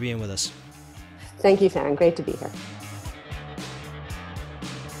so much for being with us. Thank you, Farron. Great to be here.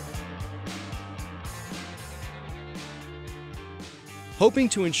 Hoping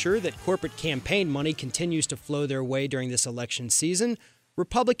to ensure that corporate campaign money continues to flow their way during this election season,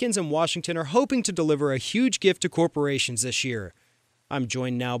 Republicans in Washington are hoping to deliver a huge gift to corporations this year. I'm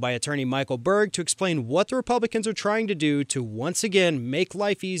joined now by Attorney Michael Burg to explain what the Republicans are trying to do to once again make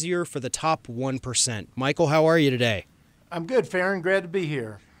life easier for the top 1%. Michael, how are you today? I'm good, Farron. Glad to be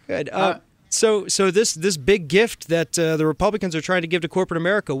here. Good. So this big gift that the Republicans are trying to give to corporate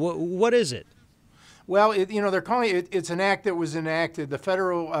America, what is it? Well, they're calling it, it's an act that was enacted, the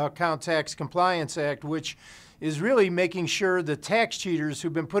Federal Account Tax Compliance Act, which is really making sure the tax cheaters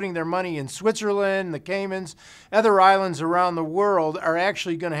who've been putting their money in Switzerland, the Caymans, other islands around the world are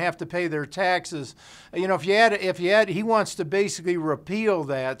actually going to have to pay their taxes. You know, he wants to basically repeal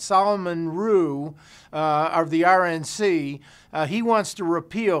that. Solomon Rue of the RNC, he wants to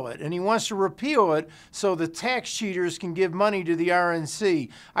repeal it, and he wants to repeal it so the tax cheaters can give money to the RNC.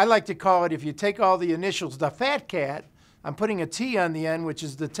 I like to call it, if you take all the initials, the FATCA. I'm putting a T on the end, which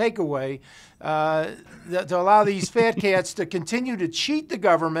is the takeaway, to allow these fat cats to continue to cheat the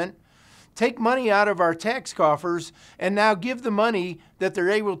government, take money out of our tax coffers, and now give the money that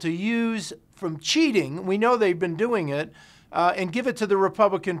they're able to use from cheating, we know they've been doing it, and give it to the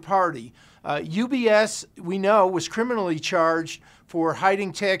Republican Party. UBS, we know, was criminally charged for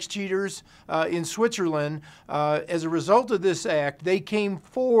hiding tax cheaters in Switzerland. As a result of this act, they came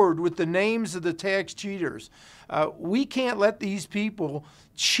forward with the names of the tax cheaters. We can't let these people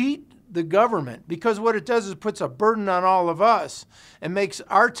cheat the government, because what it does is puts a burden on all of us and makes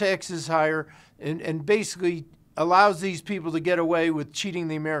our taxes higher and basically allows these people to get away with cheating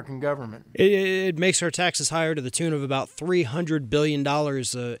the American government. It makes our taxes higher to the tune of about $300 billion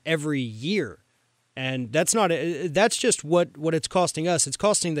every year. And that's just what it's costing us. It's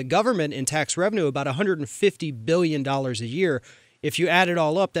costing the government in tax revenue about $150 billion a year. If you add it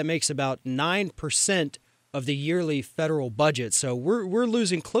all up, that makes about 9% of the yearly federal budget. So we're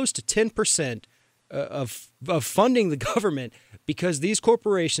losing close to 10% of funding the government because these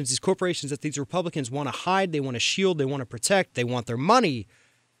corporations that these Republicans want to hide, they want to shield, they want to protect, they want their money.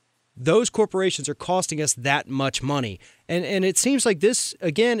 Those corporations are costing us that much money. And it seems like this,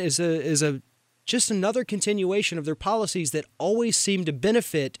 again, is just another continuation of their policies that always seem to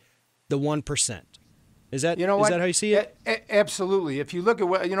benefit the 1%. Is that how you see it? Absolutely. If you look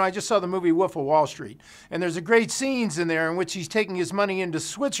at I just saw the movie Wolf of Wall Street, and there's a great scenes in there in which he's taking his money into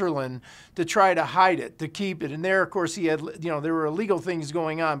Switzerland to try to hide it, to keep it. And there, of course, he had, there were illegal things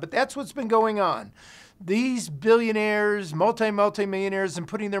going on. But that's what's been going on. These billionaires, multi-millionaires, and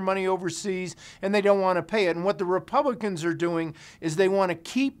putting their money overseas, and they don't want to pay it. And what the Republicans are doing is they want to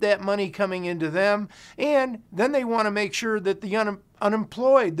keep that money coming into them, and then they want to make sure that the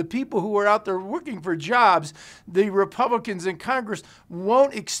unemployed, the people who are out there working for jobs, the Republicans in Congress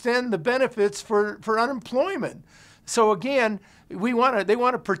won't extend the benefits for unemployment. So again, they want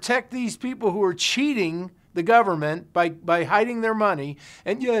to protect these people who are cheating the government by hiding their money,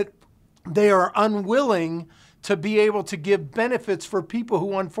 and yet they are unwilling to be able to give benefits for people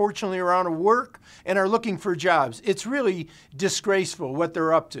who unfortunately are out of work and are looking for jobs. It's really disgraceful what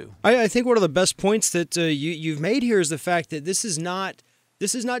they're up to. I think one of the best points that you've made here is the fact that this is not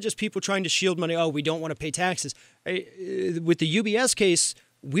just people trying to shield money. Oh, we don't want to pay taxes. With the UBS case,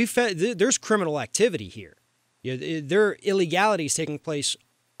 there's criminal activity here. There are illegalities taking place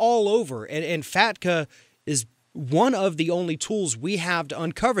all over, and FATCA is one of the only tools we have to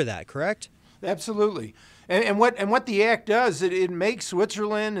uncover that, correct? Absolutely. And what the act does, it makes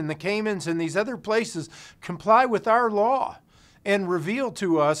Switzerland and the Caymans and these other places comply with our law and reveal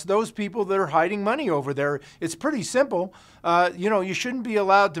to us those people that are hiding money over there. It's pretty simple. You shouldn't be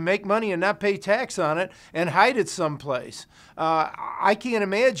allowed to make money and not pay tax on it and hide it someplace. I can't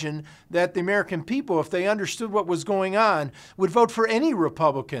imagine that the American people, if they understood what was going on, would vote for any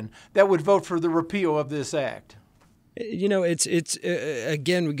Republican that would vote for the repeal of this act. It's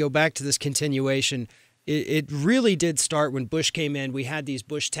again, we go back to this continuation. It really did start when Bush came in. We had these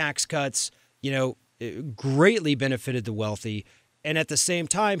Bush tax cuts, it greatly benefited the wealthy. And at the same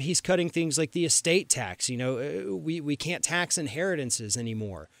time, he's cutting things like the estate tax. We can't tax inheritances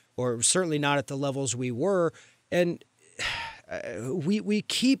anymore, or certainly not at the levels we were. And we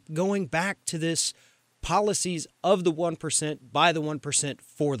keep going back to this policies of the 1%, by the 1%,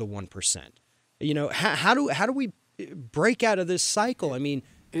 for the 1%. How do we break out of this cycle? I mean,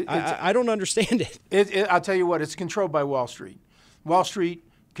 I don't understand it. I'll tell you what, it's controlled by Wall Street. Wall Street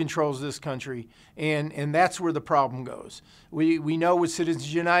controls this country, and that's where the problem goes. We know with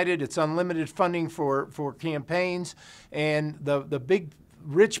Citizens United, it's unlimited funding for campaigns, and the big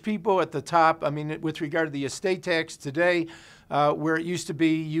rich people at the top, with regard to the estate tax today, where it used to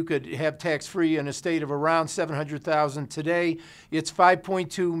be you could have tax-free an estate of around $700,000. Today, it's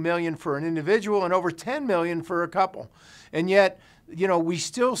 $5.2 million for an individual and over $10 million for a couple. And yet, we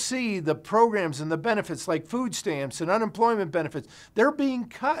still see the programs and the benefits like food stamps and unemployment benefits, they're being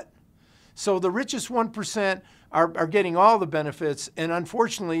cut. So the richest 1% are getting all the benefits, and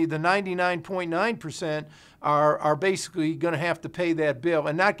unfortunately, the 99.9% are basically going to have to pay that bill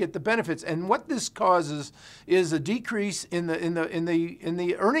and not get the benefits. And what this causes is a decrease in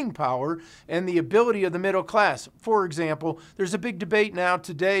the earning power and the ability of the middle class. For example, there's a big debate now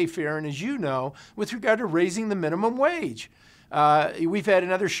today, Farron, as you know, with regard to raising the minimum wage. We've had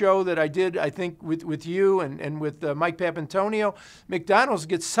another show that I did, I think, with you and with Mike Papantonio. McDonald's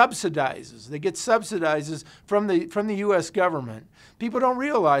gets subsidizes. They get subsidizes from the U.S. government. People don't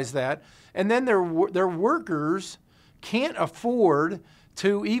realize that. And then their workers can't afford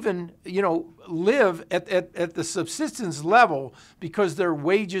to even, live at the subsistence level because their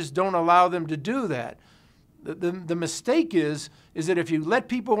wages don't allow them to do that. The mistake is that if you let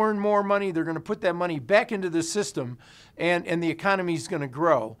people earn more money, they're going to put that money back into the system, and the economy is going to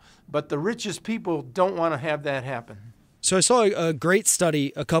grow. But the richest people don't want to have that happen. So I saw a great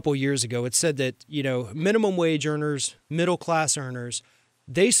study a couple years ago. It said that, minimum wage earners, middle class earners,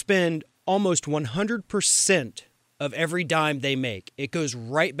 they spend almost 100% of every dime they make. It goes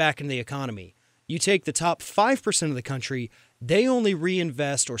right back into the economy. You take the top 5% of the country, they only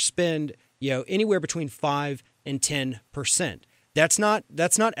reinvest or spend anywhere between 5 and 10%. That's not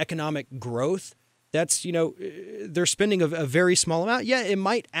economic growth. That's, they're spending a very small amount. Yeah, it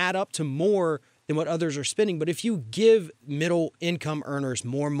might add up to more than what others are spending, but if you give middle income earners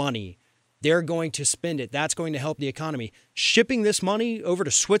more money, they're going to spend it. That's going to help the economy. Shipping this money over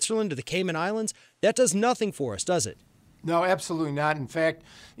to Switzerland, to the Cayman Islands, that does nothing for us, does it? No, absolutely not. In fact,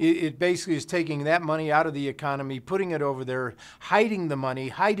 it basically is taking that money out of the economy, putting it over there, hiding the money,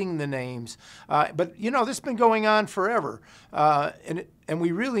 hiding the names. But, this has been going on forever. And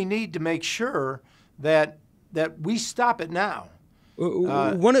we really need to make sure that we stop it now.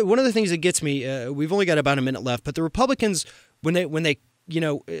 One of the things that gets me, we've only got about a minute left, but the Republicans, when they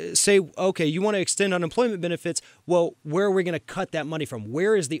say, okay, you want to extend unemployment benefits, well, where are we going to cut that money from?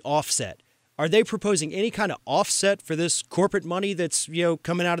 Where is the offset? Are they proposing any kind of offset for this corporate money that's,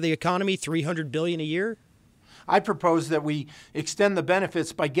 coming out of the economy, $300 billion a year? I propose that we extend the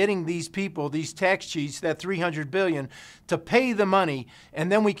benefits by getting these people, these tax cheats, that $300 billion, to pay the money,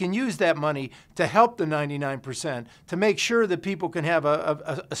 and then we can use that money to help the 99%, to make sure that people can have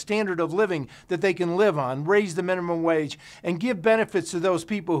a standard of living that they can live on, raise the minimum wage, and give benefits to those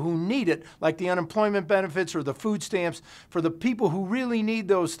people who need it, like the unemployment benefits or the food stamps, for the people who really need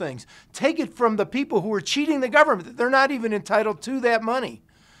those things. Take it from the people who are cheating the government. They're not even entitled to that money.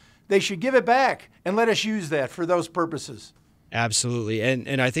 They should give it back and let us use that for those purposes. Absolutely.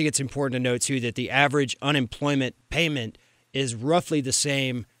 And I think it's important to note, too, that the average unemployment payment is roughly the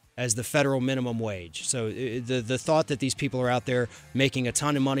same as the federal minimum wage. So the thought that these people are out there making a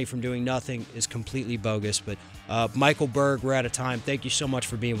ton of money from doing nothing is completely bogus. But Michael Burg, we're out of time. Thank you so much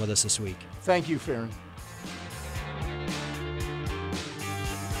for being with us this week. Thank you, Farron.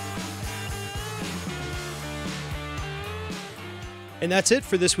 And that's it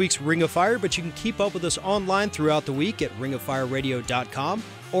for this week's Ring of Fire, but you can keep up with us online throughout the week at ringoffireradio.com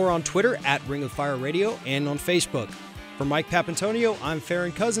or on Twitter at Ring of Fire Radio and on Facebook. For Mike Papantonio, I'm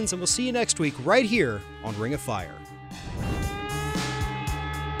Farron Cousins, and we'll see you next week right here on Ring of Fire.